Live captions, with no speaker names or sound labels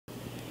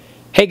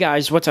Hey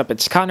guys, what's up?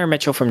 It's Connor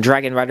Mitchell from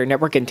Dragon Rider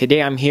Network, and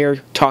today I'm here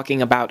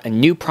talking about a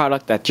new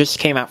product that just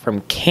came out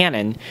from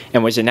Canon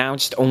and was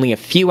announced only a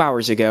few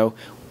hours ago,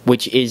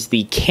 which is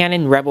the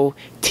Canon Rebel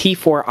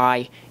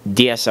T4i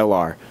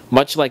DSLR.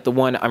 Much like the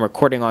one I'm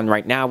recording on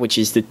right now, which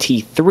is the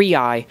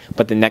T3i,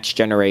 but the next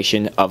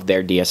generation of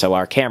their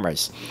DSLR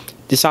cameras.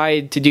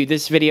 Decided to do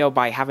this video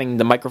by having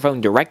the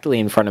microphone directly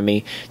in front of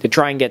me to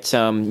try and get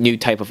some new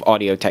type of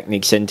audio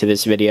techniques into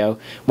this video.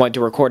 Wanted to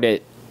record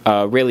it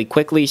really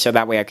quickly so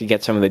that way I could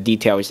get some of the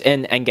details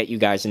in and get you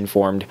guys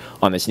informed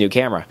on this new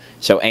camera.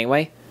 So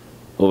anyway,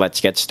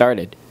 let's get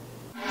started.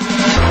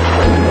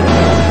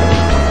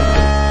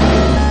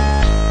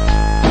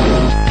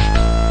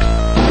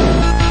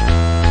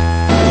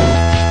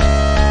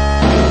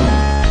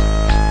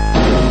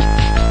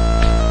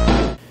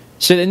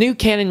 So the new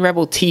Canon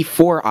Rebel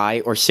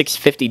T4i, or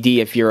 650D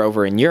if you're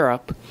over in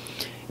Europe,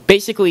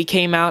 basically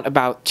came out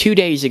about 2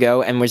 days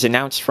ago and was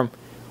announced from,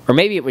 or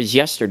maybe it was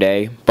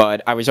yesterday,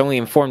 but I was only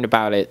informed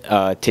about it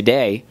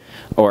today,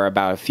 or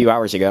about a few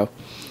hours ago.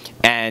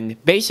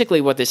 And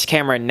basically what this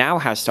camera now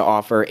has to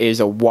offer is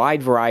a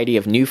wide variety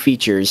of new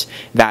features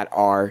that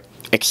are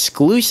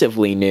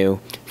exclusively new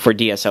for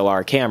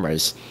DSLR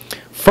cameras.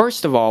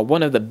 First of all,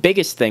 one of the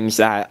biggest things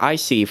that I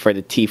see for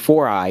the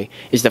T4i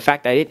is the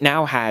fact that it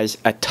now has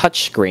a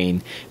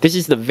touchscreen. This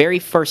is the very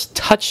first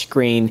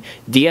touchscreen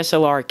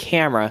DSLR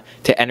camera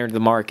to enter the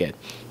market.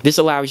 This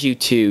allows you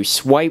to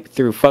swipe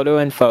through photo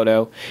and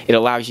photo, it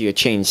allows you to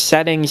change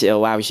settings, it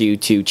allows you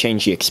to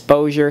change the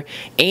exposure,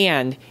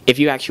 and if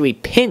you actually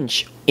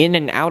pinch in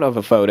and out of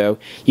a photo,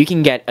 you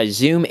can get a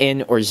zoom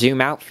in or zoom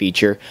out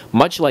feature,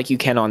 much like you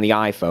can on the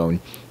iPhone.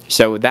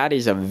 So that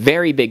is a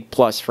very big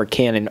plus for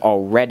Canon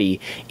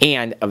already,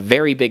 and a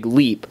very big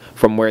leap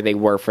from where they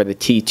were for the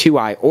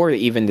T2i or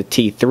even the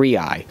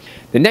T3i.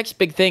 The next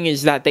big thing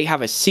is that they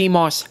have a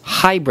CMOS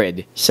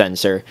hybrid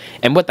sensor,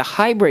 and what the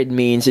hybrid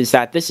means is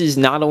that this is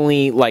not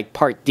only like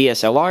part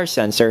DSLR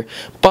sensor,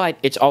 but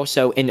it's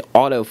also an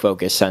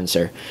autofocus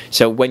sensor.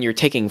 So when you're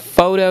taking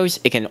photos,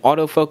 it can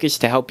autofocus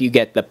to help you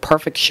get the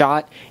perfect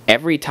shot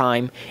every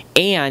time,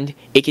 and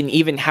it can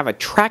even have a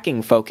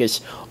tracking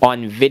focus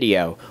on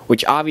video,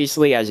 which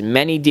obviously, as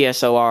many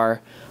DSLR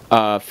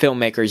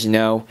filmmakers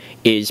know,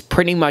 is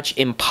pretty much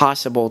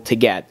impossible to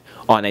get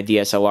on a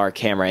DSLR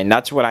camera, and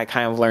that's what I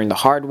kind of learned the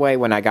hard way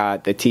when I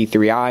got the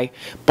T3i.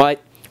 But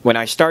when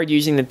I started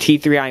using the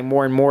T3i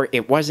more and more,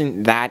 it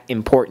wasn't that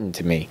important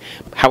to me.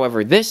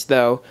 However, this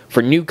though,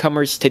 for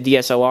newcomers to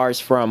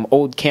DSLRs from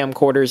old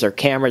camcorders or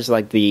cameras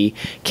like the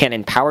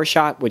Canon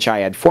PowerShot, which I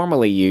had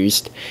formerly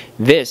used,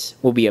 this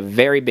will be a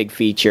very big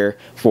feature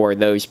for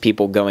those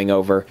people going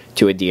over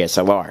to a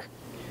DSLR.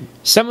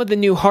 Some of the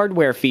new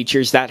hardware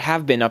features that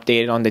have been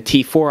updated on the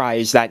T4i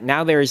is that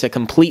now there is a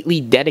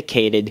completely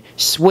dedicated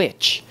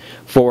switch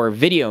for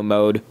video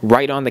mode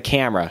right on the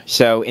camera.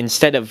 So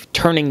instead of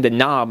turning the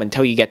knob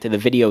until you get to the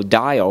video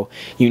dial,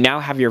 you now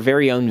have your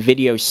very own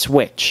video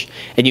switch,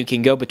 and you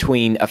can go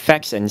between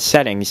effects and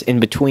settings in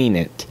between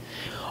it.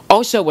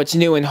 Also, what's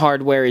new in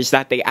hardware is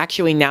that they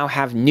actually now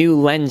have new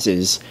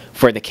lenses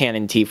for the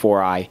Canon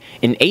T4i,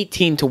 an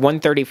 18 to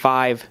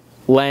 135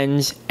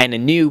 lens and a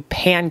new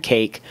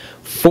pancake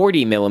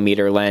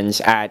 40mm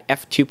lens at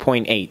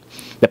f2.8.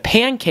 The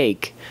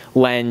pancake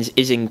lens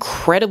is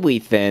incredibly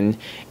thin,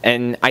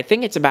 and I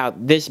think it's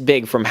about this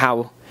big from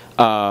how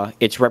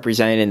it's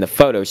represented in the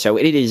photo, so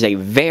it is a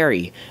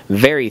very,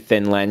 very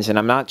thin lens, and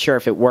I'm not sure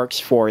if it works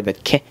for the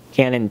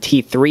Canon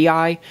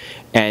T3i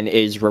and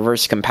is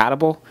reverse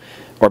compatible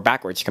or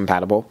backwards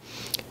compatible.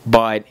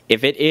 But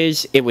if it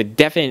is, it would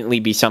definitely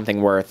be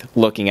something worth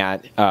looking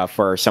at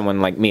for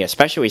someone like me,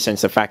 especially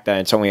since the fact that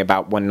it's only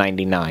about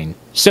 $199.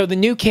 So the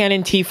new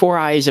Canon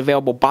T4i is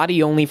available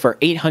body only for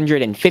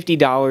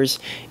 $850,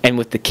 and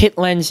with the kit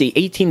lens, the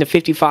 18 to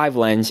 55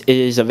 lens, it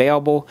is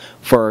available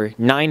for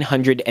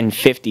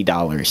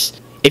 $950.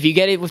 If you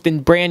get it with the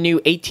brand new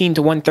 18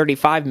 to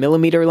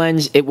 135mm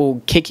lens, it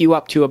will kick you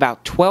up to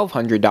about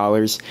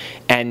 $1,200,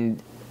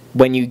 and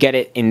when you get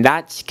it in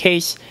that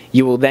case,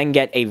 you will then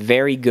get a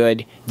very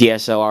good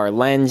DSLR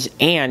lens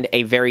and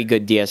a very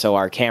good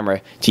DSLR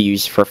camera to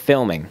use for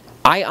filming.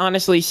 I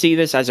honestly see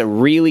this as a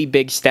really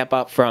big step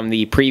up from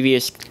the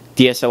previous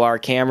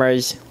DSLR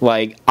cameras.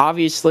 Like,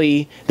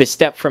 obviously, the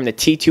step from the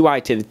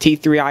T2i to the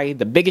T3i,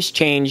 the biggest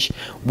change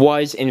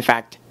was, in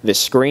fact, the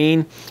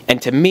screen,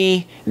 and to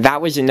me,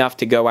 that was enough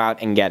to go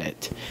out and get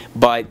it.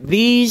 But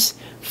these,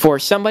 for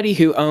somebody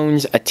who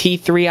owns a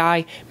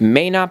T3i,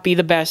 may not be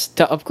the best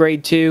to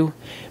upgrade to,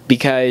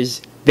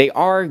 because they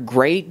are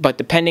great, but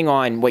depending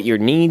on what your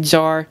needs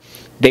are,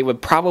 they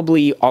would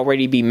probably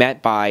already be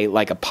met by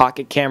like a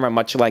pocket camera,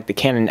 much like the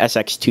Canon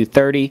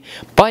SX230.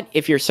 But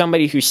if you're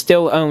somebody who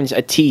still owns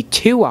a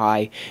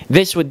T2i,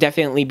 this would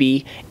definitely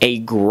be a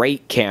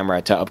great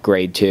camera to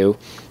upgrade to,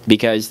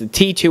 because the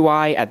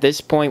T2i at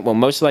this point will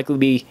most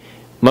likely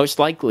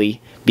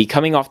be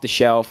coming off the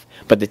shelf,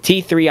 but the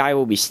T3i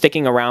will be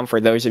sticking around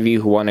for those of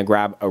you who want to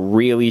grab a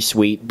really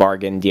sweet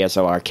bargain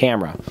DSLR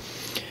camera.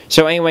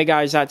 So anyway,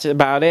 guys, that's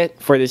about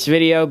it for this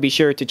video. Be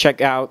sure to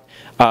check out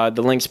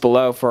the links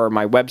below for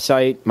my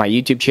website, my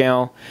YouTube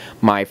channel,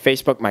 my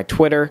Facebook, my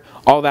Twitter,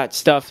 all that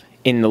stuff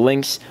in the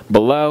links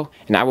below.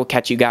 And I will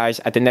catch you guys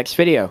at the next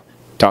video.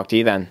 Talk to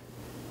you then.